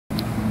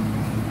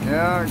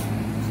Yeah,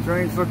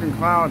 strange looking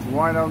clouds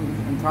right up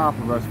on top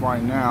of us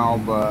right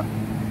now, but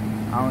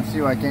I don't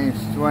see like any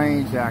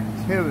strange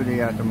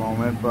activity at the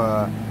moment.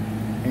 But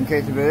in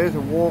case if it is a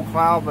wall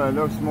cloud, but it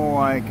looks more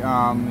like it's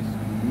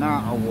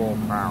not a wall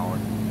cloud.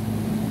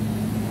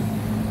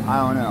 I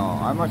don't know.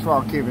 I much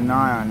rather keep an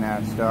eye on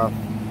that stuff,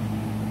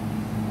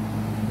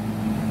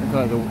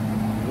 because the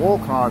wall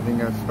cloud thing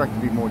I expect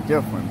to be more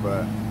different,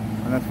 but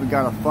unless we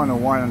got a funnel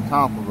right on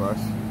top of us.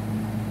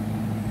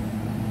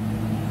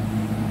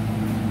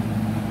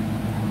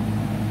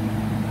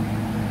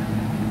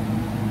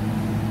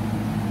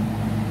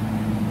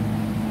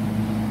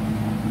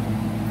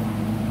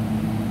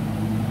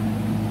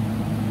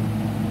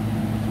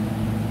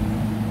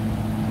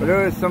 But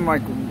there is some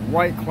like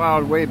white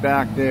cloud way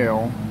back there.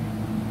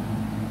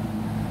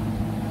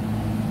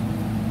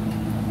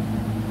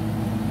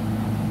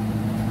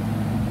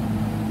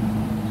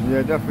 So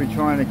yeah, definitely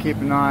trying to keep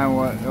an eye on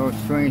what those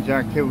strange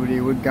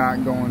activity we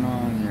got going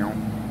on, you know.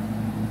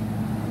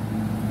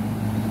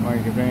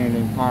 Like if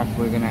anything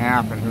possibly gonna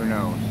happen, who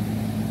knows.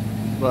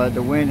 But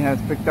the wind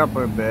has picked up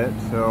a bit,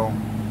 so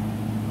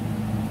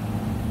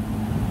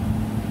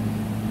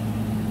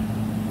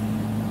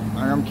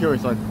I'm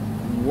curious like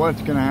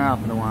what's gonna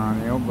happen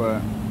around here, but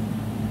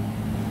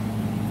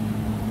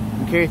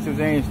in case there's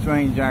any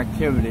strange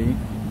activity,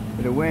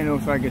 but the wind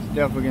looks like it's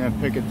definitely gonna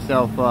pick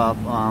itself up.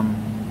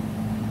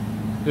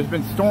 There's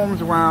been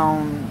storms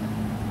around,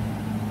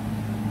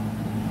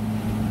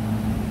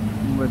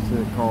 what's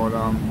it called,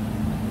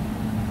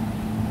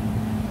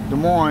 Des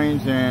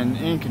Moines and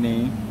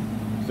Ankeny.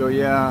 So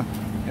yeah,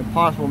 if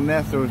possible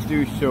mesos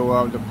do show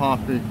up, they're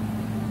possibly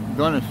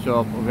gonna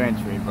show up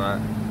eventually, but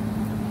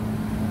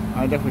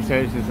I definitely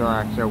say this is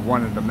actually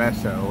one of the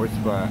mesos,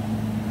 but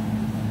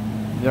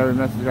the other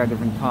mesos got a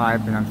different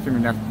type, and I'm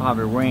assuming that's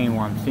probably rain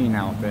what I'm seeing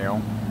out there.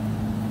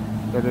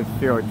 So I just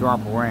feel a drop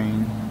of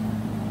rain.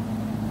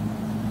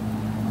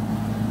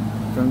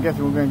 So I'm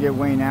guessing we're going to get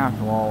rain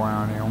after all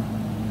around here.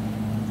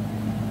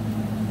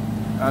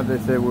 As they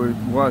said, it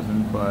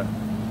wasn't, but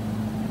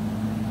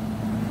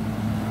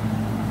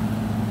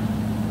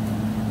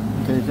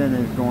in case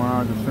anything's going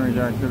on, the strange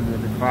activity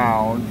of the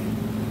clouds.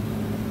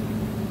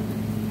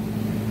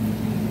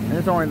 And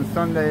it's only the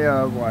Sunday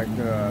of like,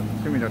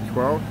 assuming the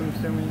 12th, I'm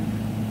assuming.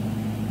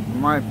 It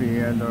might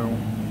be, I don't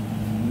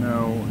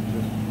know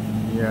just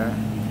yet.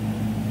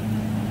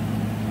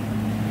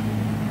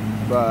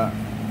 But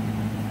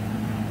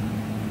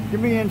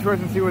it'll be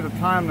interesting to see what the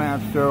time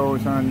lapse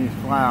shows on these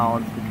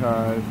clouds,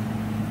 because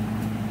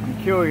I'm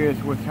curious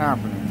what's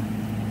happening.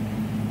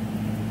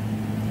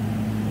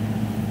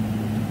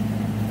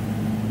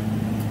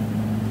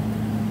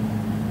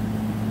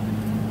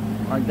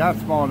 Like that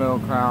small little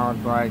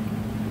cloud, like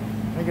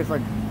I think it's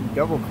like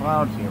double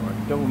clouds here,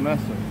 like double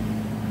meso.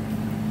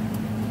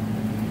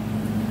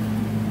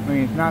 I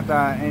mean, it's not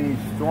that any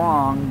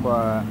strong,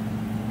 but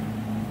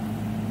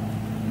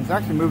it's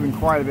actually moving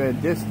quite a bit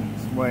of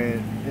distance the way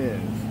it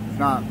is. It's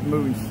not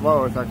moving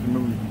slow, it's actually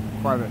moving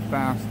quite a bit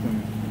fast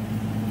than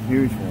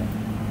usual.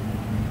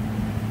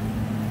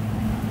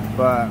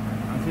 But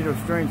I see those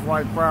strange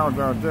white clouds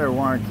out there. I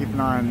want to keep an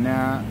eye on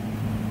that.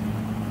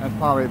 That's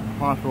probably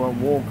possible what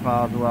wall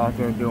clouds are out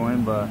there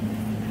doing, but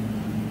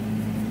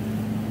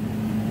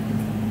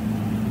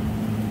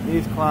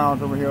these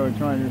clouds over here are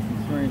trying to do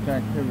some strange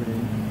activity.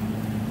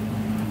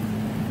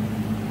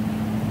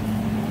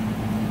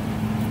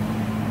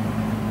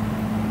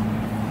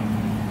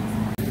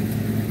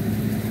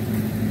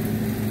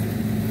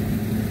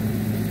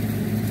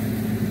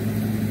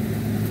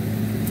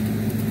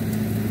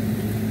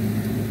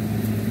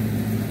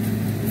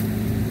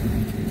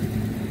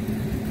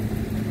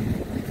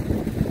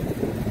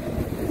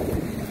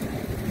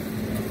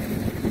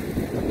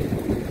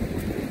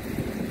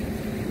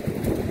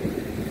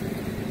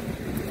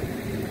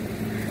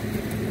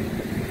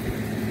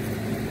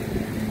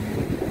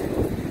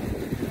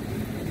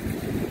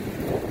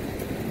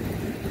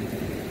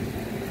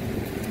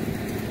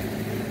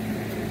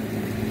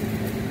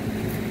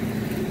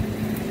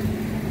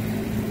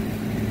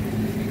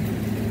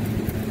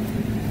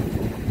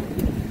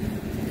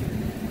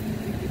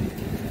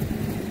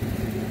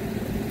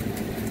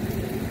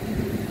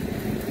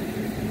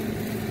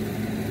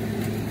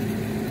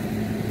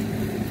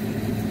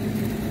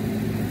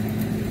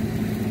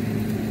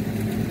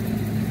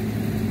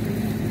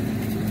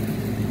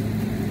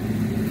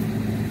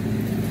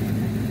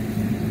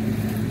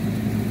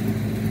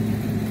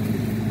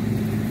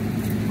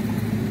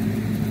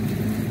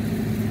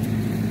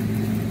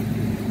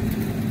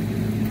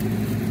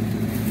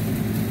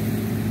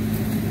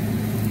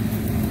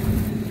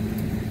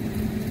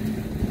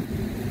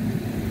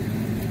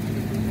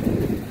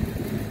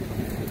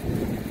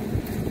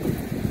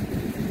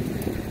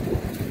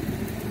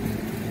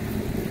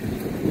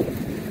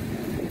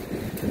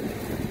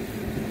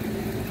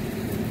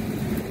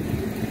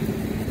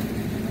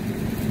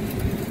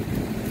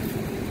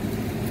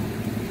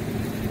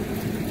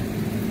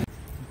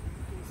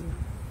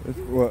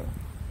 What?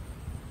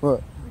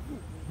 What?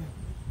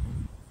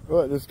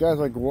 What? This guy's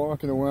like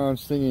walking around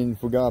singing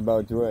 "Forgot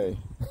About Dre."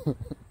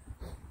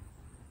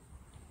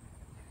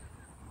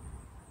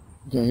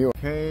 Can't hear.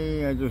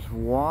 Okay, I just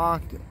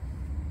walked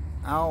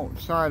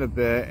outside a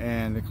bit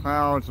and the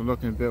clouds are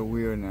looking a bit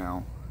weird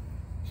now.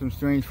 Some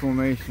strange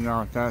formation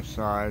out that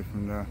side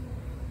from the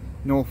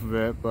north of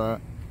it, but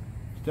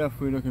it's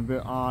definitely looking a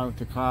bit odd with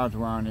the clouds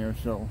around here.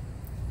 So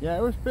yeah,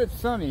 it was a bit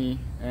sunny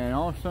and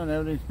all of a sudden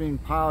everything's being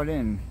piled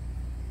in.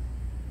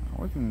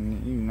 I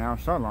wasn't even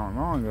outside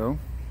long ago.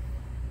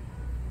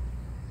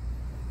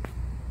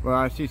 But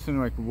I see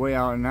something like way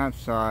out on that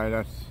side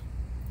that's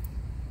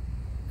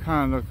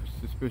kind of looks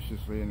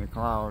suspiciously in the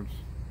clouds.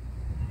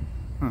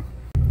 Huh.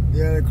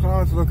 Yeah, the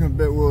clouds are looking a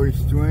bit really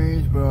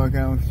strange, but like I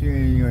don't see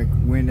any like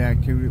wind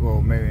activity.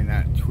 Well, maybe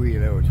not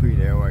little tree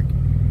there. Like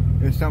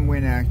there's some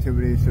wind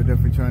activity, so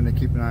definitely trying to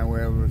keep an eye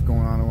whatever's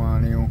going on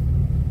around here.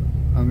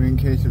 In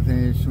case of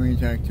any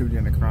strange activity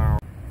in the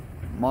clouds.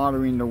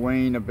 Monitoring the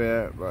rain a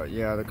bit, but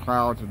yeah, the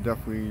clouds will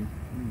definitely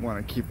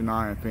want to keep an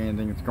eye if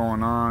anything is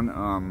going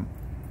on.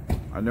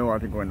 I know I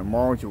think we're in the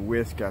margin of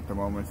risk at the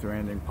moment, so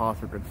anything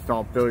possible could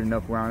start building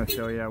up around this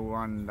area. We're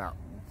on that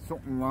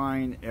certain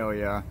line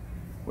area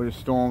where the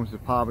storms are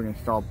probably going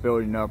to start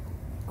building up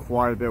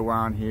quite a bit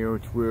around here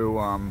through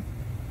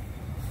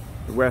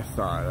the west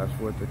side.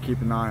 That's what to keep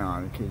an eye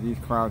on. These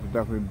clouds are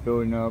definitely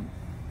building up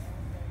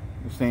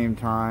at the same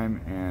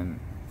time, and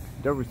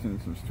definitely seeing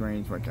some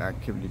strange like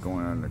activity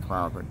going on in the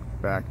clouds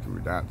like back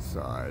through that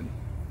side.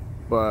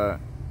 But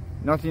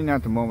nothing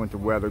at the moment, the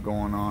weather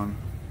going on.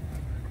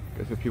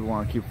 Guess if people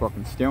want to keep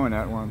fucking staring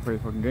at it, want to play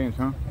fucking games,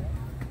 huh?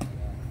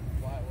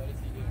 What does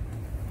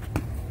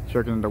he do?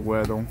 Checking the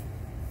weather,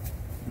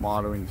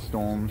 monitoring the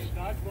storms.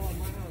 Dodgeball in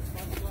my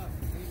house.